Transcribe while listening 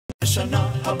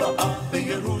לשנה הבאה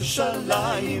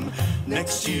בירושלים,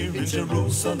 next year in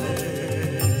Jerusalem.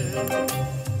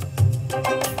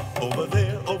 Over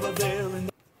there in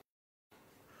the...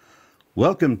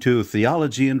 Welcome to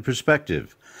Theology in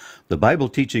Perspective, the Bible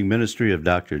teaching ministry of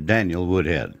Dr. Daniel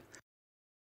Woodhead.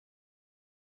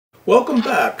 Welcome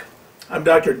back. I'm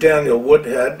Dr. Daniel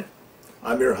Woodhead.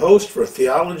 I'm your host for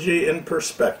Theology in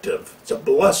Perspective. It's a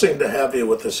blessing to have you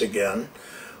with us again.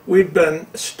 We've been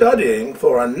studying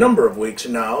for a number of weeks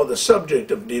now the subject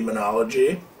of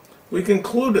demonology. We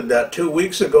concluded that 2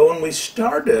 weeks ago, and we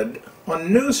started a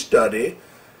new study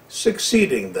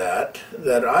succeeding that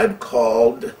I've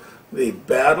called The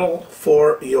Battle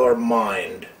for Your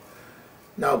Mind.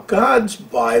 Now, God's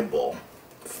Bible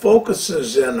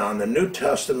focuses in on the New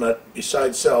Testament,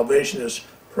 besides salvation, is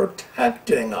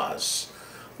protecting us,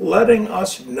 letting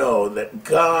us know that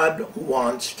God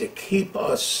wants to keep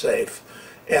us safe.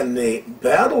 And the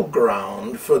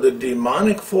battleground for the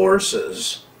demonic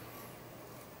forces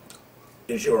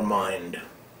is your mind.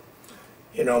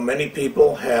 You know, many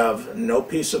people have no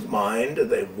peace of mind.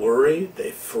 They worry,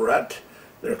 they fret,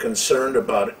 they're concerned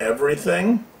about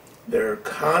everything. They're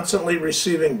constantly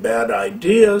receiving bad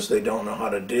ideas. They don't know how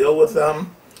to deal with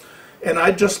them. And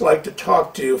I'd just like to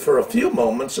talk to you for a few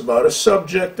moments about a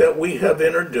subject that we have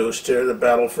introduced here, the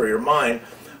battle for your mind.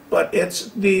 But it's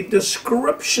the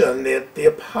description that the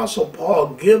Apostle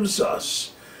Paul gives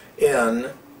us in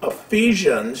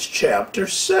Ephesians chapter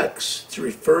 6. It's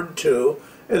referred to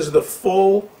as the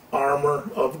full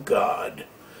armor of God.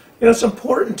 You know, it's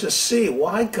important to see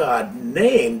why God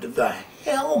named the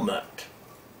helmet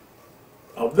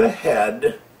of the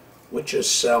head, which is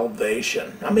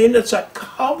salvation. I mean, it's a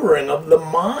covering of the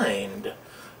mind,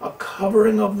 a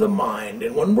covering of the mind.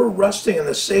 And when we're resting in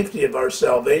the safety of our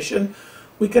salvation,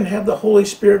 we can have the Holy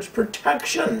Spirit's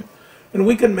protection, and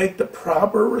we can make the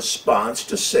proper response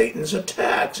to Satan's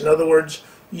attacks. In other words,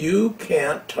 you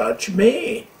can't touch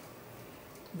me.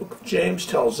 The book of James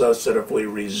tells us that if we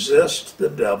resist the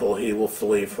devil, he will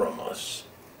flee from us.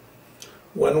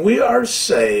 When we are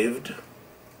saved,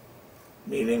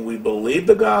 meaning we believe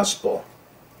the gospel,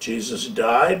 Jesus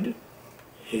died,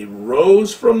 he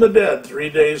rose from the dead 3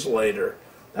 days later.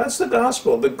 That's the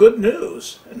gospel, the good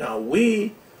news. And now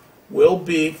we will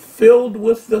be filled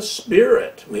with the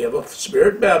Spirit. We have a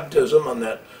Spirit baptism on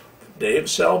that day of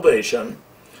salvation.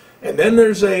 And then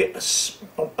there's a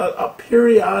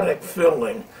periodic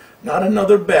filling, not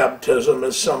another baptism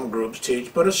as some groups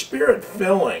teach, but a Spirit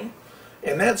filling.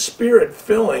 And that Spirit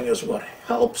filling is what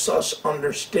helps us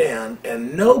understand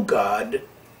and know God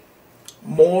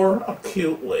more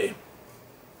acutely.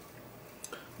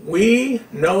 We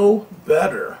know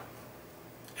better.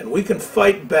 And we can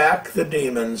fight back the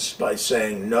demons by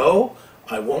saying, no,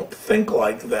 I won't think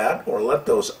like that, or let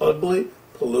those ugly,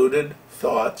 polluted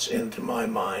thoughts into my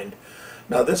mind.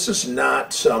 Now, this is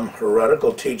not some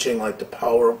heretical teaching like the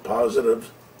power of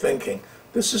positive thinking.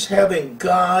 This is having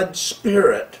God's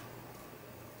Spirit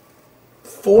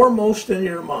foremost in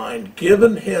your mind,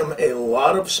 giving him a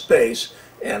lot of space,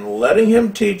 and letting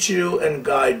him teach you and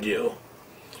guide you.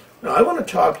 Now, I want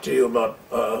to talk to you about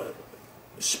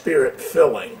Spirit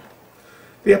filling.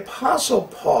 The Apostle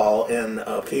Paul in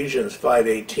Ephesians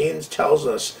 5:18 tells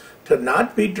us to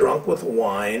not be drunk with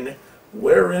wine,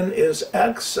 wherein is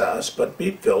excess, but be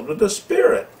filled with the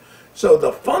Spirit. So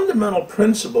the fundamental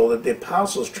principle that the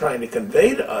Apostle is trying to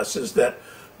convey to us is that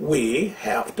we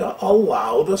have to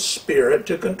allow the Spirit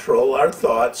to control our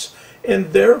thoughts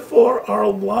and therefore our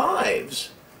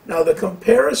lives. Now, the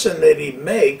comparison that he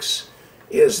makes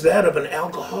is that of an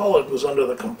alcoholic who's under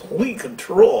the complete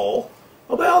control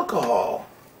of alcohol,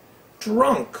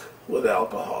 drunk with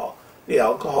alcohol. The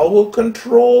alcohol will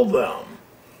control them.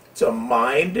 It's a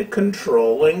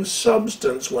mind-controlling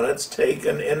substance when it's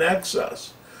taken in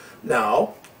excess.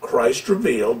 Now, Christ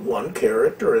revealed one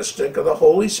characteristic of the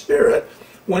Holy Spirit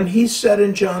when he said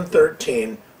in John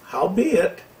 13,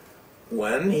 howbeit,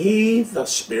 when he, the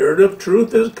Spirit of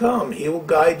truth, is come, he will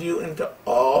guide you into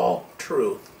all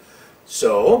truth.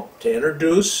 So, to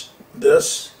introduce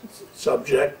this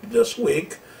subject this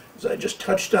week, as I just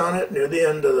touched on it near the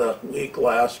end of the week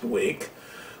last week,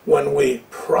 when we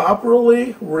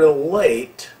properly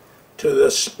relate to the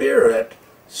Spirit,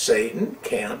 Satan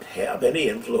can't have any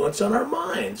influence on our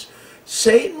minds.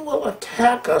 Satan will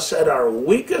attack us at our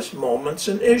weakest moments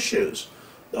and issues.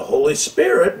 The Holy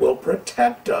Spirit will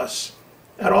protect us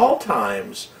at all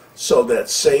times so that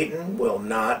Satan will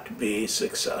not be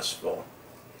successful.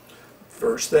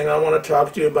 First thing I want to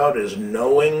talk to you about is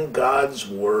knowing God's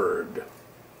Word.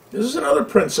 This is another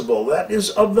principle that is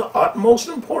of the utmost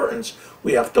importance.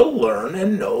 We have to learn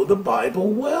and know the Bible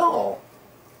well.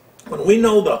 When we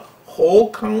know the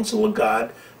whole counsel of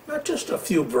God, not just a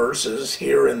few verses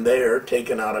here and there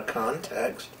taken out of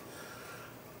context.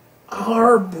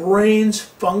 Our brains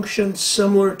function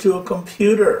similar to a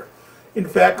computer. In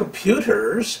fact,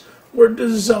 computers were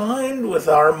designed with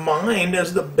our mind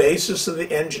as the basis of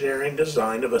the engineering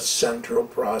design of a central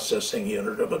processing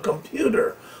unit of a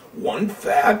computer. One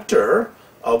factor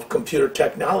of computer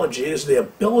technology is the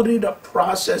ability to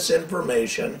process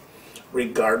information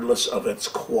regardless of its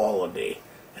quality.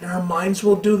 And our minds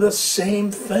will do the same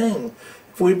thing.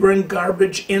 If we bring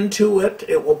garbage into it,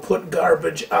 it will put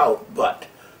garbage out. But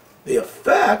the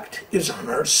effect is on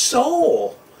our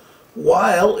soul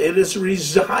while it is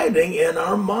residing in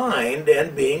our mind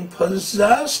and being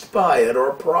possessed by it,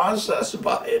 or processed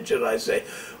by it, should I say.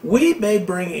 We may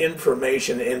bring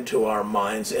information into our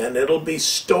minds and it'll be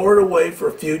stored away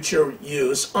for future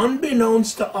use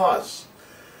unbeknownst to us.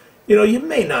 You know, you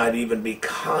may not even be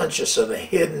conscious of the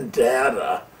hidden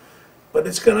data, but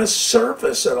it's going to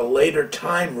surface at a later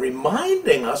time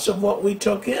reminding us of what we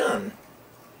took in.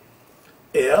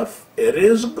 If it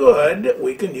is good,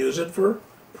 we can use it for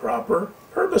proper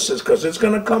purposes because it's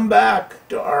going to come back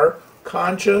to our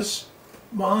conscious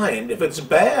mind. If it's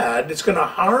bad, it's going to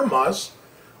harm us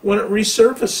when it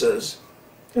resurfaces.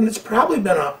 And it's probably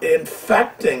been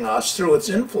infecting us through its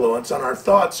influence on our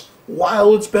thoughts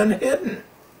while it's been hidden.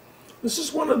 This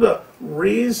is one of the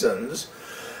reasons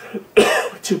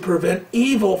to prevent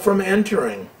evil from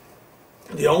entering.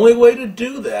 The only way to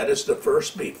do that is to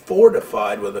first be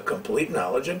fortified with a complete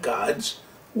knowledge of God's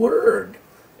Word.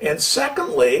 And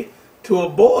secondly, to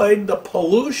avoid the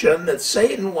pollution that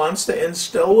Satan wants to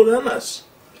instill within us.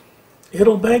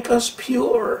 It'll make us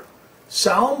pure.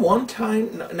 Psalm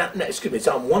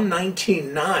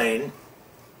 119:9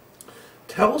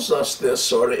 tells us this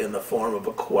sort of in the form of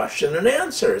a question and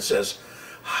answer. It says,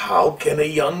 how can a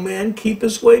young man keep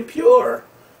his way pure?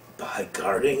 By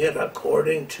guarding it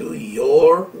according to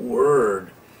your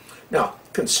word. Now,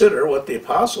 consider what the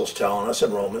apostle's telling us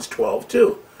in Romans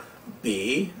 12:2.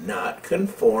 Be not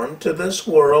conformed to this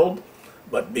world,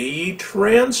 but be ye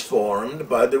transformed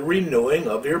by the renewing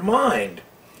of your mind,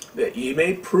 that ye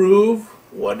may prove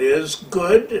what is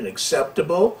good and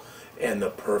acceptable and the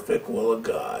perfect will of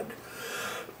God.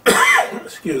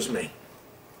 Excuse me.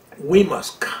 We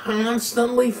must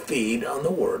constantly feed on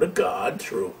the Word of God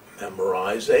through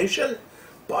memorization,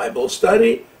 Bible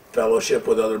study, fellowship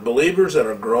with other believers that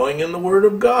are growing in the Word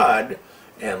of God,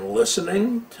 and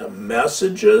listening to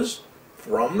messages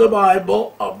from the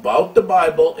Bible, about the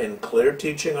Bible, in clear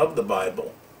teaching of the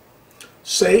Bible.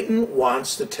 Satan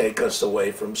wants to take us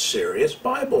away from serious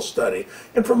Bible study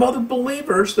and from other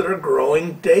believers that are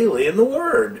growing daily in the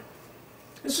Word.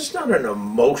 This is not an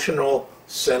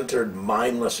emotional-centered,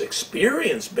 mindless,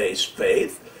 experience-based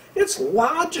faith. It's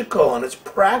logical, and it's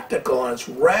practical, and it's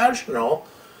rational,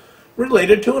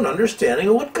 related to an understanding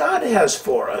of what God has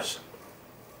for us.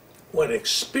 When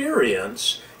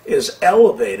experience is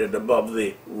elevated above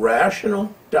the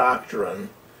rational doctrine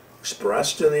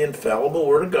expressed in the infallible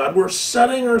Word of God, we're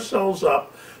setting ourselves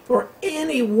up for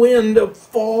any wind of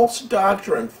false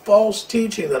doctrine, false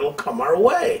teaching that'll come our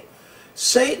way.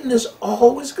 Satan is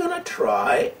always going to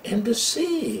try and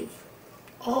deceive.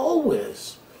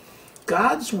 Always.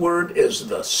 God's Word is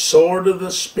the sword of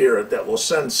the Spirit that will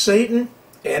send Satan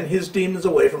and his demons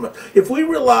away from us. If we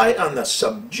rely on the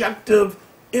subjective,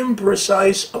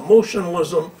 imprecise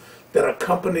emotionalism that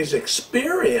accompanies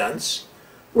experience,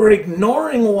 we're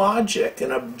ignoring logic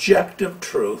and objective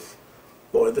truth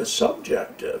for the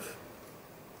subjective.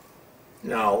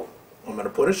 Now, I'm going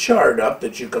to put a chart up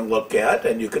that you can look at,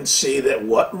 and you can see that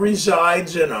what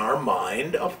resides in our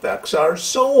mind affects our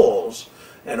souls.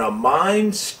 And a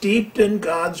mind steeped in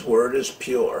God's Word is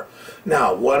pure.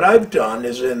 Now, what I've done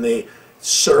is in the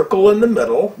circle in the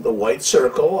middle, the white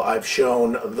circle, I've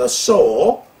shown the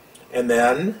soul, and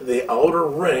then the outer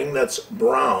ring that's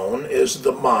brown is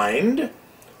the mind,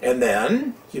 and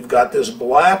then you've got this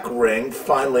black ring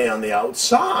finally on the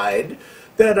outside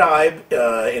that I've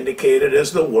indicated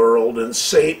as the world and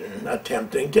Satan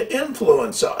attempting to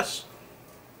influence us.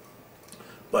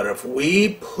 But if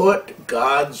we put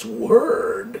God's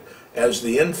Word as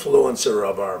the influencer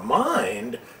of our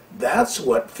mind, that's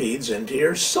what feeds into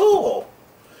your soul.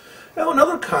 Now,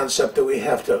 another concept that we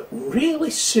have to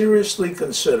really seriously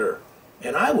consider,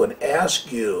 and I would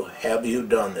ask you, have you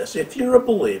done this? If you're a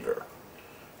believer,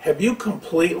 have you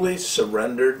completely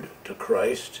surrendered to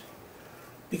Christ?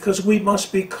 Because we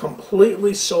must be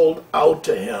completely sold out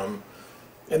to Him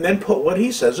and then put what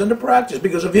He says into practice.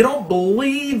 Because if you don't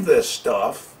believe this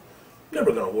stuff,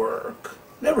 never going to work.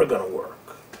 Never going to work.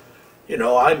 You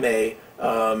know, I may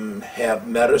have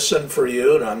medicine for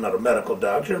you. Now, I'm not a medical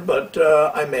doctor, but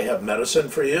I may have medicine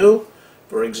for you,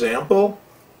 for example,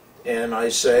 and I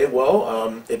say,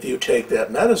 well, if you take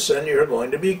that medicine, you're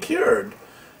going to be cured.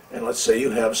 And let's say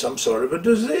you have some sort of a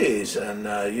disease,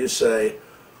 and you say,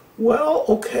 well,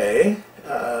 okay,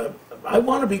 I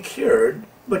want to be cured,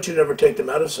 but you never take the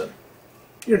medicine.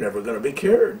 You're never going to be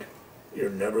cured. You're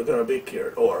never going to be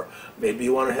cured. Or maybe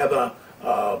you want to have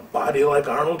a body like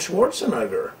Arnold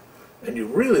Schwarzenegger, and you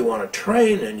really want to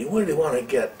train, and you really want to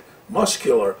get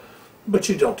muscular, but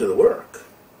you don't do the work.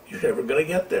 You're never going to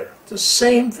get there. It's the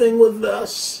same thing with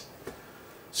this.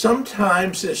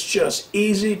 Sometimes it's just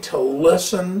easy to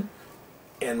listen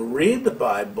and read the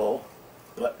Bible,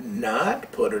 but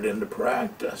not put it into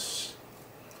practice.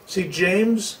 See,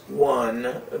 James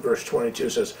 1, verse 22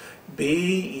 says, "Be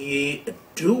ye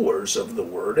doers of the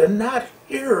word, and not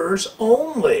hearers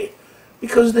only,"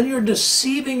 because then you're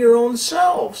deceiving your own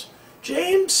selves.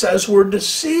 James says we're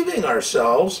deceiving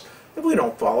ourselves if we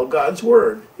don't follow God's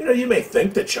word. You know, you may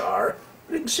think that you are,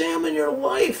 but examine your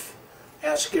life.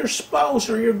 Ask your spouse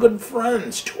or your good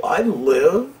friends, do I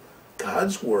live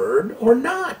God's word or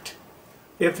not?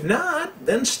 If not,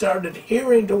 then start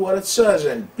adhering to what it says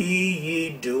and be ye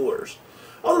doers.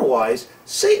 Otherwise,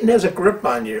 Satan has a grip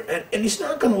on you, and he's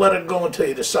not going to let it go until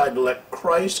you decide to let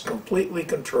Christ completely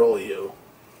control you.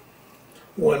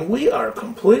 When we are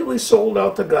completely sold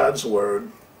out to God's word,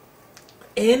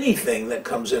 anything that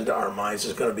comes into our minds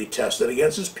is going to be tested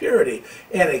against its purity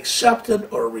and accepted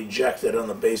or rejected on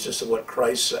the basis of what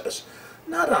Christ says,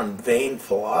 not on vain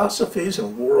philosophies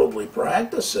and worldly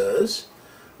practices.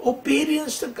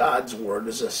 Obedience to God's word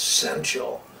is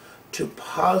essential to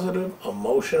positive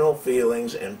emotional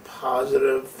feelings and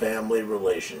positive family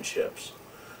relationships.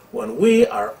 When we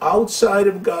are outside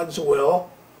of God's will,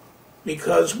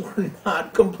 because we're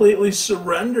not completely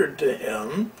surrendered to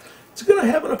Him, it's going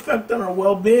to have an effect on our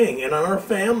well-being and on our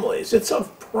families. It's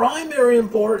of primary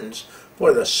importance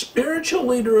for the spiritual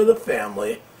leader of the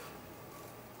family,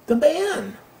 the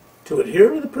man, to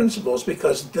adhere to the principles,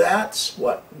 because that's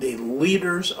what the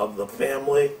leaders of the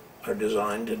family are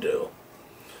designed to do.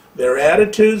 Their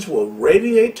attitudes will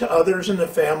radiate to others in the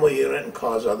family unit and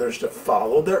cause others to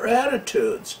follow their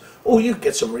attitudes. Oh, you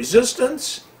get some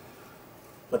resistance,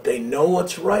 but they know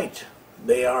what's right.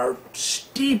 They are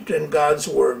steeped in God's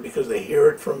word because they hear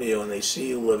it from you and they see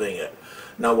you living it.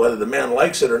 Now, whether the man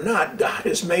likes it or not, God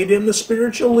has made him the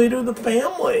spiritual leader of the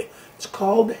family. It's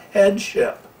called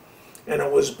headship, and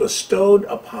it was bestowed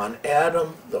upon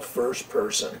Adam, the first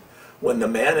person. When the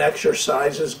man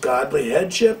exercises godly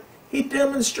headship, he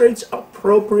demonstrates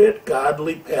appropriate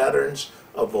godly patterns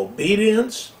of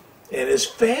obedience, and his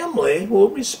family will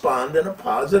respond in a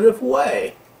positive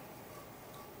way.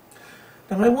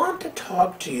 Now, I want to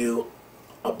talk to you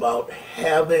about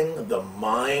having the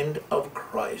mind of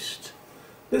Christ.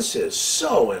 This is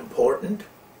so important.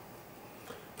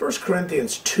 1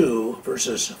 Corinthians 2,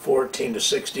 verses 14 to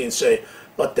 16 say,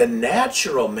 "But the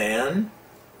natural man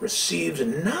receives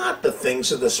not the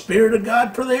things of the Spirit of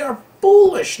God, for they are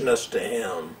foolishness to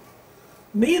him.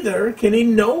 Neither can he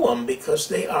know them, because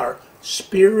they are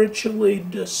spiritually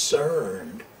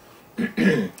discerned.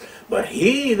 But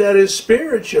he that is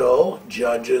spiritual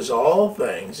judges all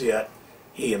things, yet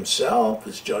he himself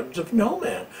is judged of no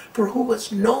man. For who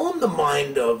has known the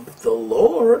mind of the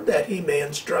Lord, that he may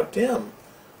instruct him?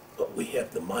 But we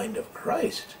have the mind of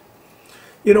Christ."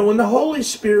 You know, when the Holy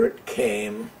Spirit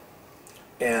came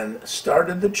and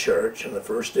started the church on the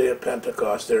first day of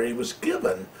Pentecost, there he was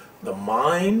given the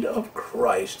mind of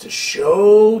Christ to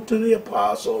show to the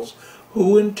apostles,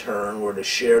 who in turn were to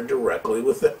share directly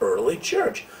with the early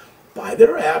church by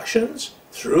their actions,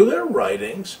 through their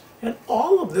writings, and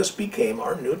all of this became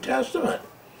our New Testament.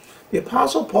 The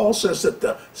Apostle Paul says that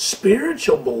the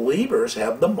spiritual believers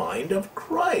have the mind of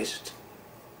Christ.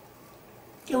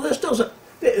 You know, this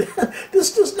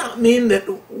does not mean that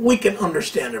we can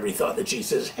understand every thought that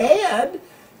Jesus had.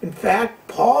 In fact,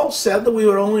 Paul said that we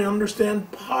would only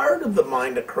understand part of the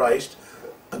mind of Christ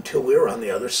until we were on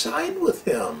the other side with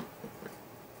him.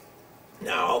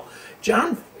 Now,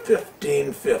 John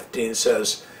 15:15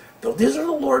 says, though these are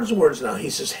the Lord's words now, he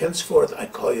says, "Henceforth I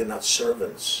call you not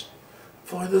servants,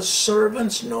 for the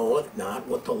servants knoweth not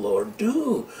what the Lord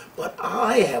do, but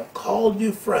I have called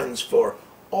you friends, for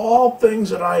all things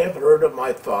that I have heard of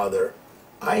my Father,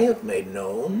 I have made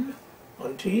known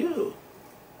unto you."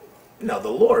 Now the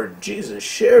Lord Jesus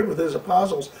shared with his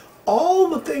apostles all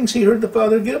the things he heard the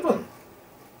Father give him.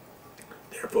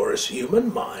 Therefore his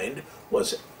human mind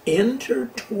was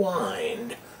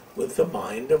intertwined with the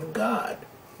mind of God.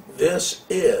 This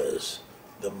is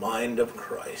the mind of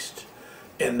Christ.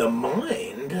 And the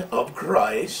mind of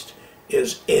Christ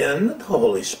is in the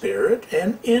Holy Spirit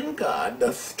and in God,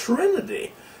 the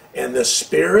Trinity. And the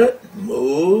Spirit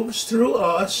moves through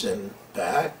us and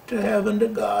back to heaven to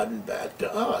God and back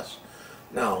to us.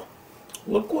 Now,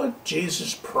 look what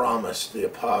Jesus promised the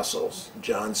apostles,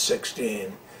 John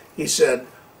 16. He said,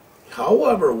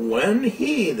 however, when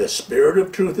he, the Spirit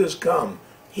of truth, is come,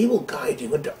 he will guide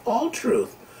you into all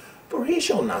truth. For he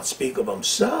shall not speak of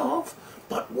himself,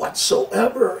 but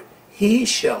whatsoever he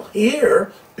shall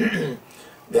hear,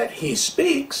 that he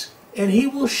speaks, and he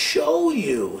will show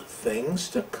you things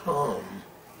to come.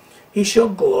 He shall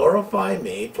glorify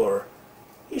me, for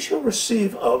he shall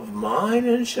receive of mine,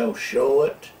 and shall show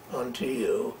it unto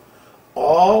you.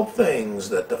 All things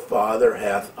that the Father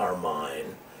hath are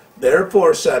mine.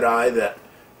 Therefore said I, that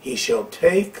he shall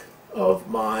take of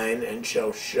mine, and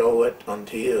shall show it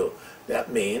unto you.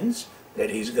 That means that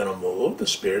he's going to move, the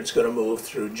Spirit's going to move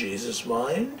through Jesus'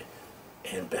 mind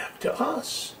and back to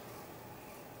us.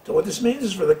 So what this means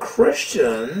is, for the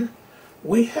Christian,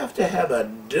 we have to have a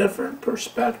different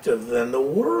perspective than the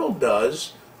world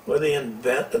does, or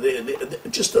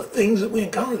just the things that we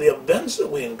encounter, the events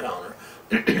that we encounter.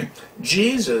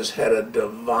 Jesus had a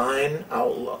divine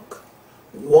outlook.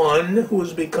 One who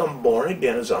has become born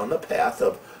again is on the path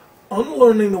of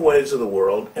unlearning the ways of the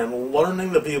world and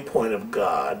learning the viewpoint of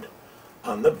God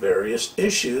on the various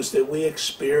issues that we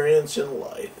experience in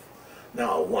life.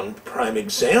 Now, one prime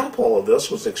example of this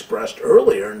was expressed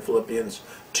earlier in Philippians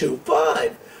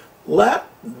 2:5. Let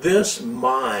this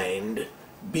mind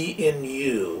be in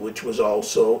you, which was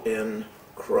also in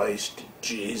Christ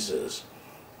Jesus.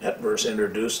 That verse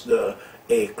introduced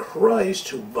a Christ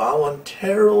who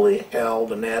voluntarily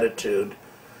held an attitude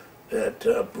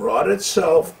that brought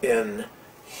itself in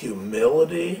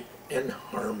humility and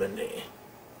harmony.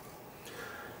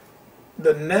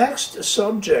 The next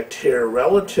subject here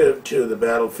relative to the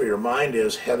battle for your mind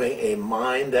is having a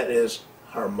mind that is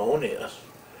harmonious.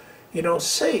 You know,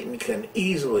 Satan can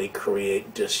easily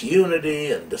create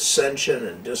disunity and dissension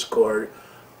and discord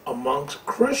amongst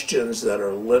Christians that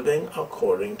are living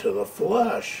according to the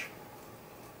flesh.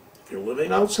 If you're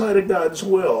living outside of God's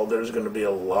will, there's going to be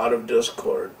a lot of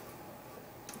discord.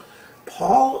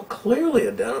 Paul clearly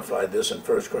identified this in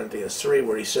 1 Corinthians 3,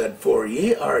 where he said, for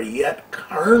ye are yet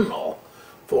carnal,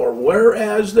 for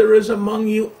whereas there is among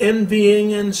you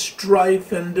envying and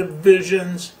strife and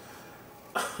divisions,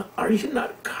 are you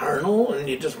not carnal and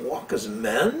you just walk as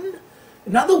men?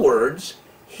 In other words,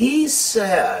 he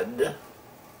said,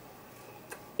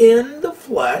 in the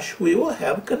flesh we will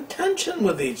have contention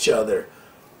with each other,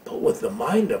 but with the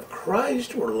mind of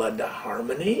Christ we're led to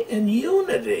harmony and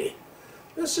unity.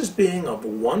 This is being of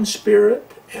one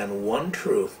spirit and one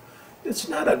truth. It's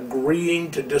not agreeing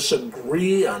to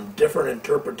disagree on different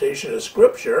interpretation of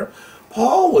Scripture.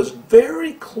 Paul was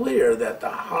very clear that the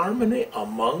harmony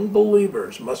among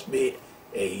believers must be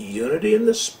a unity in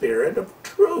the spirit of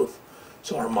truth.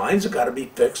 So our minds have got to be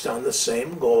fixed on the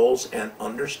same goals and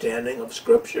understanding of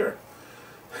Scripture.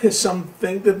 Some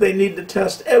think that they need to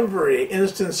test every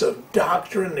instance of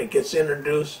doctrine that gets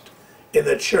introduced in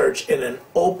the church in an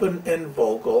open and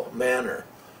vocal manner.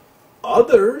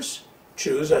 Others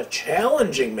choose a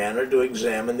challenging manner to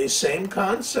examine these same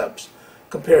concepts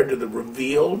compared to the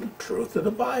revealed truth of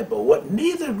the Bible. What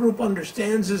neither group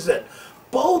understands is that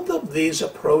both of these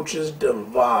approaches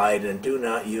divide and do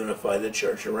not unify the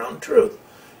church around truth.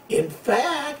 In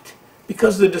fact,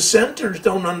 because the dissenters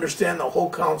don't understand the whole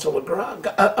counsel of God,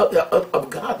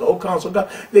 the whole counsel of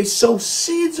God, they sow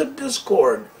seeds of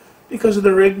discord because of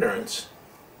their ignorance.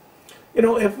 You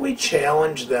know, if we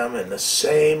challenge them in the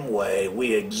same way, we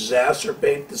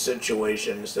exacerbate the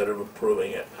situation instead of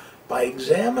improving it. By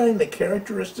examining the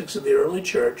characteristics of the early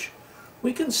church,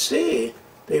 we can see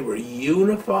they were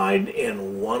unified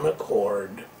in one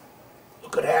accord.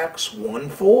 Look at Acts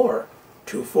 1:4,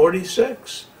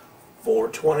 2:46,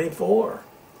 4:24,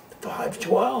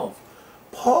 5:12.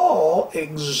 Paul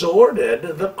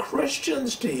exhorted the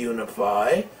Christians to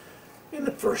unify in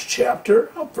the first chapter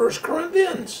of 1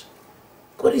 Corinthians.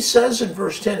 What he says in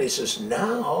verse 10, he says,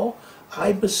 now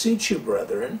I beseech you,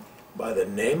 brethren, by the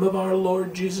name of our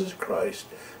Lord Jesus Christ,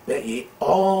 that ye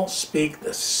all speak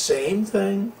the same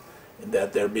thing, and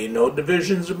that there be no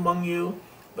divisions among you,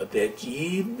 but that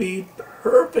ye be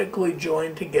perfectly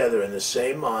joined together in the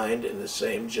same mind and the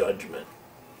same judgment.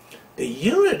 The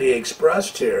unity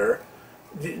expressed here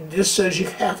just says you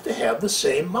have to have the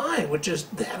same mind, which is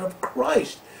that of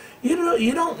Christ. You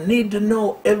don't need to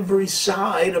know every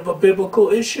side of a biblical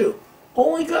issue,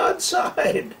 only God's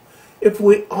side. If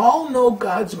we all know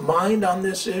God's mind on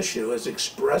this issue as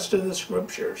expressed in the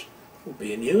Scriptures, we'll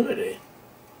be in unity.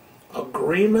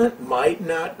 Agreement might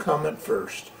not come at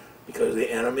first because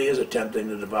the enemy is attempting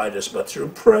to divide us, but through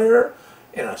prayer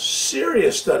and a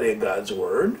serious study of God's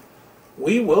Word,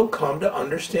 we will come to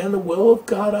understand the will of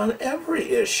God on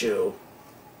every issue.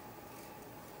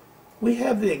 We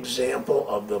have the example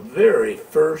of the very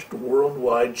first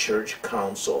worldwide church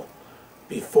council,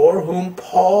 before whom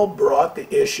Paul brought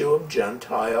the issue of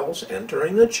Gentiles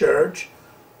entering the church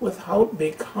without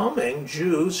becoming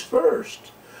Jews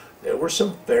first. There were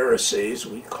some Pharisees,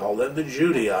 we call them the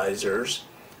Judaizers,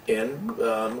 and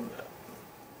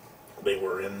they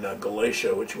were in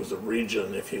Galatia, which was a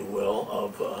region, if you will,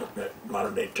 of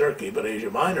modern-day Turkey, but Asia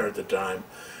Minor at the time.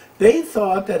 They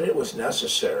thought that it was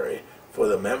necessary for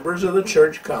the members of the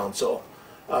church council,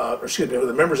 for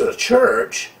the members of the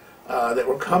church that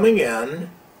were coming in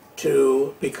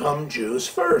to become Jews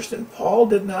first. And Paul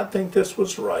did not think this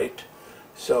was right,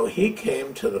 so he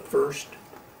came to the first,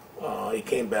 he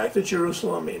came back to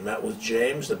Jerusalem, he met with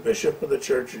James, the bishop of the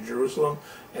church of Jerusalem,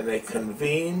 and they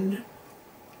convened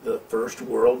the first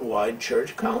worldwide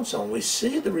church council. And we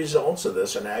see the results of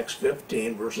this in Acts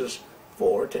 15, verses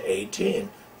 4 to 18.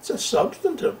 It's a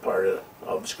substantive part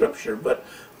of Scripture, but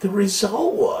the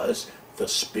result was the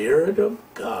Spirit of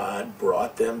God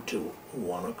brought them to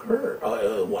one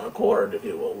accord, if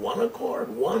you will,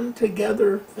 one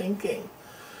together thinking.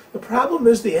 The problem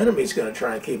is the enemy's going to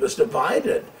try and keep us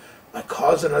divided by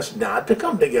causing us not to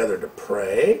come together to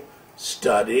pray,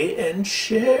 study, and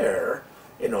share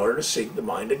in order to seek the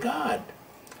mind of God.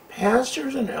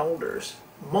 Pastors and elders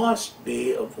must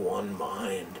be of one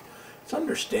mind. It's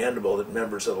understandable that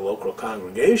members of the local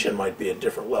congregation might be at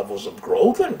different levels of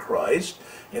growth in Christ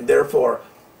and therefore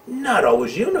not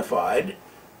always unified.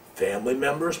 Family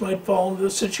members might fall into the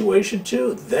situation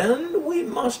too. Then we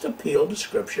must appeal to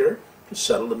Scripture to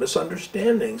settle the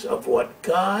misunderstandings of what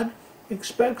God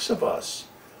expects of us.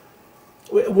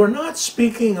 We're not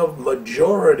speaking of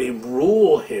majority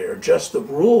rule here, just the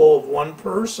rule of one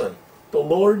person, the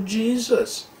Lord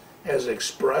Jesus, as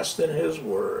expressed in His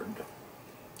Word.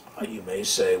 You may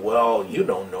say, well, you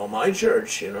don't know my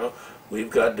church,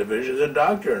 We've got divisions in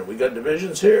doctrine. We've got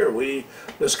divisions here.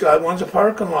 This guy wants a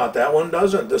parking lot. That one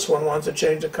doesn't. This one wants to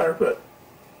change the carpet.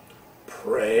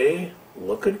 Pray,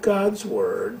 look at God's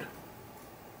Word,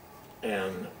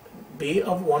 and be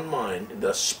of one mind.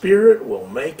 The Spirit will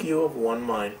make you of one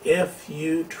mind if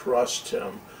you trust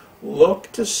Him.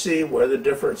 Look to see where the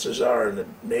differences are in the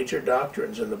major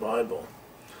doctrines in the Bible.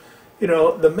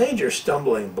 The major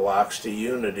stumbling blocks to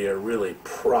unity are really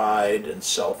pride and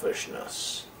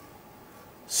selfishness.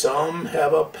 Some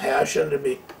have a passion to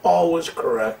be always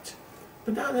correct,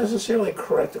 but not necessarily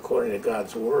correct according to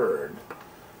God's Word.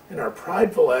 And our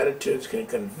prideful attitudes can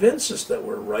convince us that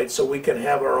we're right so we can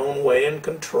have our own way and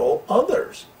control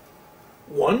others.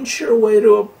 One sure way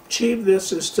to achieve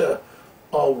this is to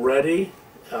already,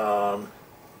 I've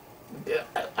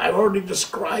already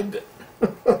described it.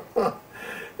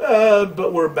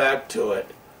 But we're back to it.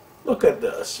 Look at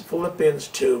this. Philippians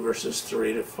 2, verses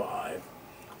 3 to 5.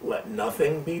 Let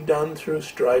nothing be done through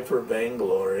strife or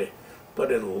vainglory,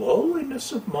 but in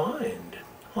lowliness of mind,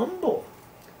 humble.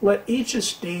 Let each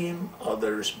esteem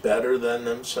others better than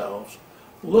themselves.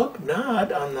 Look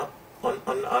not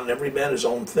on every man his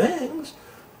own things,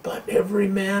 but every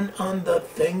man on the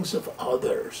things of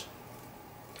others.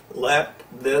 Let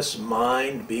this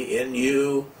mind be in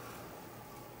you,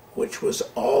 which was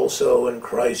also in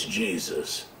Christ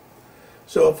Jesus.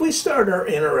 So if we start our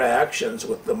interactions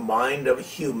with the mind of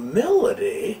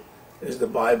humility, as the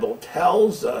Bible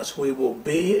tells us, we will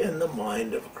be in the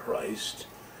mind of Christ.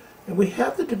 And we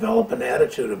have to develop an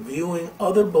attitude of viewing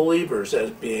other believers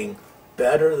as being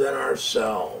better than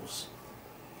ourselves.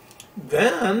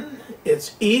 Then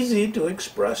it's easy to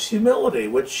express humility,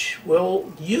 which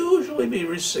will usually be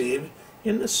received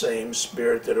in the same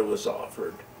spirit that it was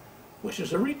offered, which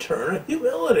is a return of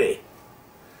humility.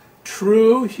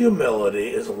 True humility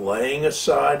is laying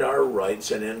aside our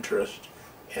rights and interests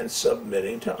and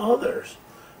submitting to others.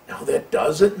 Now, that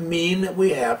doesn't mean that we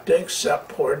have to accept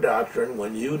poor doctrine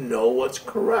when you know what's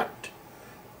correct.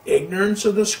 Ignorance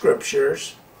of the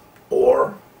Scriptures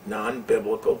or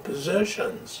non-biblical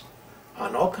positions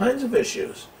on all kinds of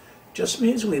issues just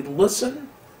means we listen,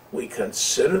 we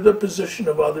consider the position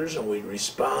of others, and we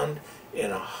respond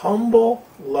in a humble,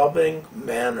 loving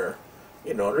manner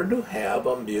in order to have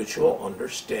a mutual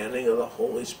understanding of the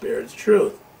Holy Spirit's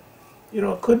truth.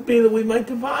 It could be that we might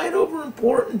divide over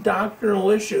important doctrinal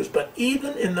issues, but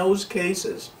even in those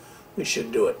cases, we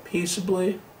should do it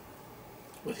peaceably,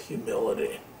 with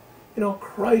humility.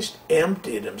 Christ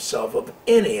emptied Himself of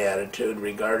any attitude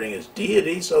regarding His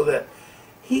deity so that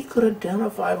He could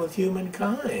identify with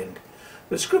humankind.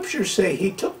 The scriptures say he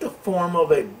took the form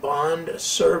of a bond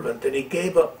servant, and he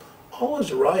gave up all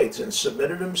his rights and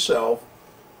submitted himself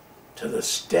to the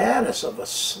status of a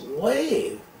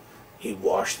slave. He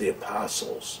washed the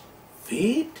apostles'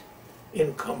 feet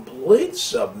in complete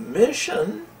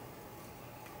submission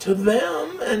to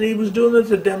them, and he was doing it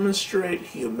to demonstrate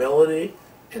humility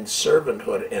and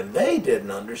servanthood, and they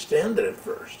didn't understand it at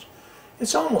first.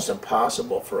 It's almost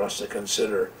impossible for us to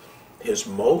consider his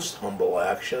most humble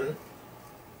action.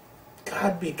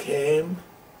 God became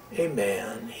a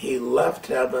man. He left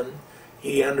heaven.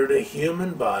 He entered a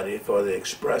human body for the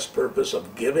express purpose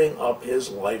of giving up his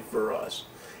life for us.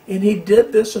 And he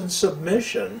did this in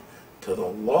submission to the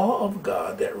law of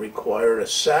God that required a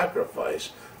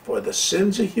sacrifice for the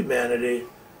sins of humanity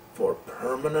for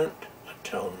permanent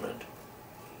atonement.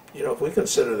 You know, if we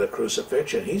consider the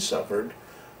crucifixion he suffered,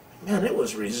 man, it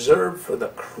was reserved for the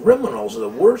criminals, the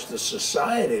worst of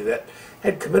society, that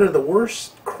had committed the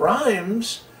worst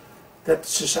crimes that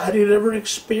society had ever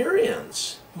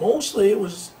experienced. Mostly it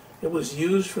was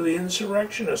used for the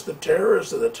insurrectionists, the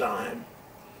terrorists of the time,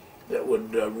 that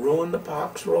would ruin the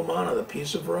Pax Romana, the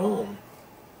peace of Rome.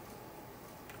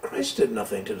 Christ did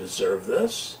nothing to deserve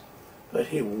this, but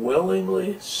he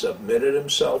willingly submitted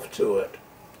himself to it.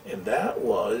 And that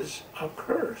was a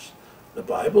curse. The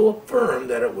Bible affirmed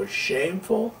that it was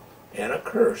shameful and a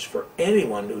curse for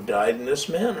anyone who died in this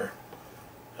manner.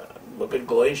 Look at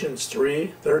Galatians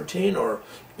 3:13, or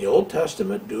the Old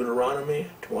Testament, Deuteronomy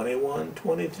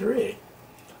 21:23.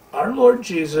 Our Lord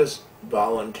Jesus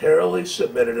voluntarily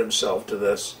submitted himself to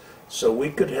this so we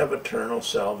could have eternal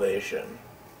salvation.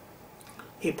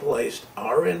 He placed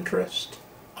our interest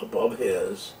above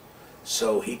his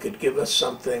so he could give us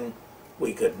something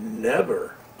we could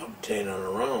never obtain on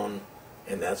our own,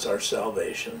 and that's our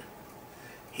salvation.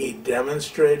 He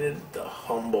demonstrated the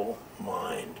humble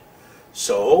mind.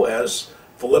 So, as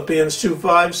Philippians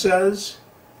 2:5 says,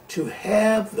 to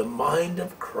have the mind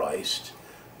of Christ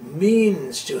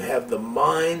means to have the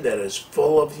mind that is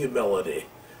full of humility.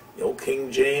 The old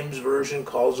King James Version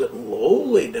calls it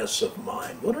lowliness of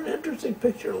mind. What an interesting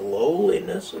picture,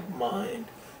 lowliness of mind.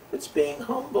 It's being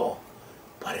humble,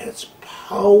 but it's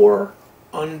power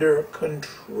under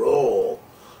control.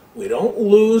 We don't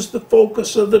lose the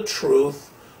focus of the truth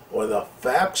or the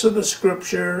facts of the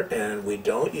scripture, and we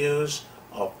don't use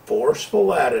a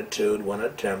forceful attitude when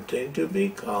attempting to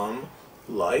become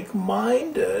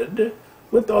like-minded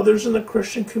with others in the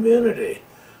Christian community.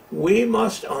 We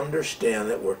must understand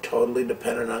that we're totally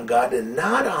dependent on God and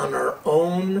not on our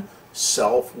own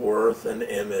self-worth and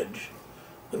image.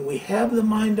 When we have the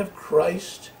mind of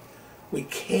Christ, we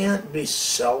can't be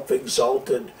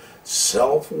self-exalted,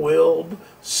 self-willed,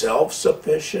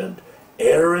 self-sufficient,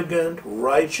 arrogant,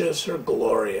 righteous, or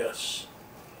glorious.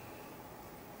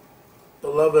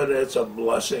 Beloved, it's a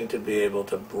blessing to be able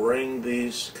to bring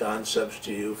these concepts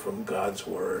to you from God's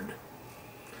Word.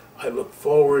 I look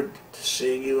forward to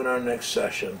seeing you in our next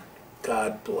session.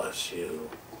 God bless you.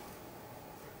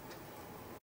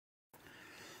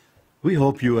 We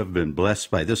hope you have been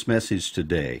blessed by this message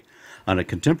today on a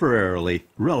contemporarily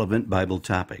relevant Bible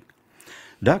topic.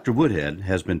 Dr. Woodhead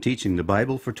has been teaching the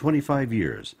Bible for 25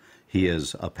 years. He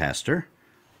is a pastor,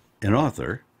 an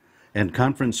author, and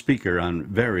conference speaker on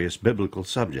various biblical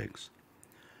subjects.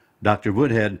 Dr.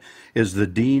 Woodhead is the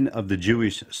Dean of the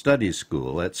Jewish Studies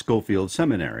School at Schofield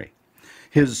Seminary.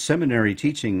 His seminary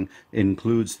teaching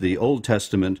includes the Old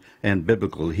Testament and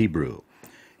Biblical Hebrew.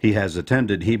 He has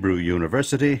attended Hebrew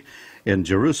University in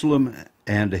Jerusalem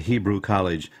and a Hebrew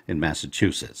College in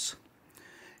Massachusetts.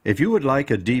 If you would like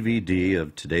a DVD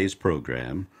of today's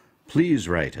program, please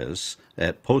write us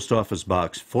at Post Office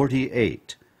Box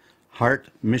 48, Hart,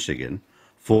 Michigan,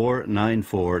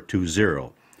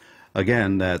 49420.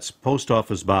 Again, that's Post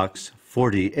Office Box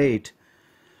 48,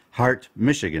 Hart,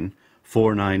 Michigan,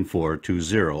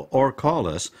 49420, or call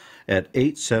us at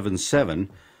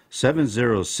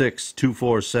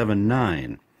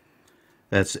 877-706-2479.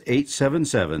 That's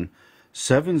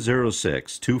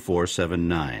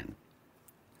 877-706-2479.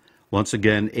 Once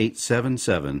again,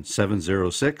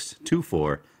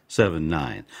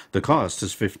 877-706-2479. The cost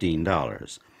is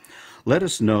 $15. Let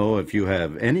us know if you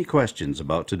have any questions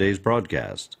about today's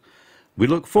broadcast. We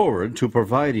look forward to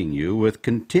providing you with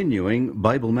continuing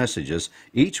Bible messages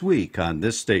each week on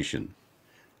this station.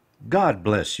 God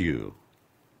bless you.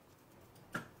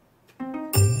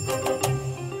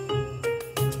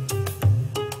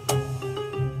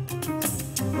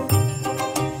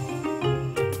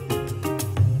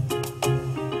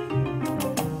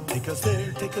 Because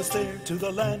they're take us there to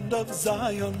the land of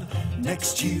Zion.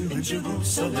 Next year in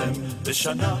Jerusalem,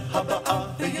 B'Shana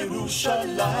Haba'ah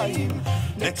B'Yerushalayim.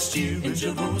 Next year in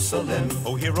Jerusalem.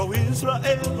 Oh, hear, O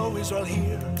Israel,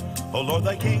 hear. O Lord,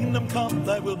 thy kingdom come,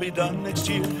 thy will be done next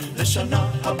year. B'Shana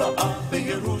Haba'ah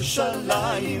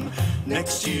B'Yerushalayim.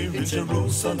 Next year in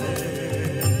Jerusalem.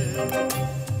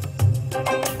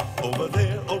 Over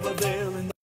there, over there,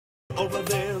 over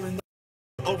there.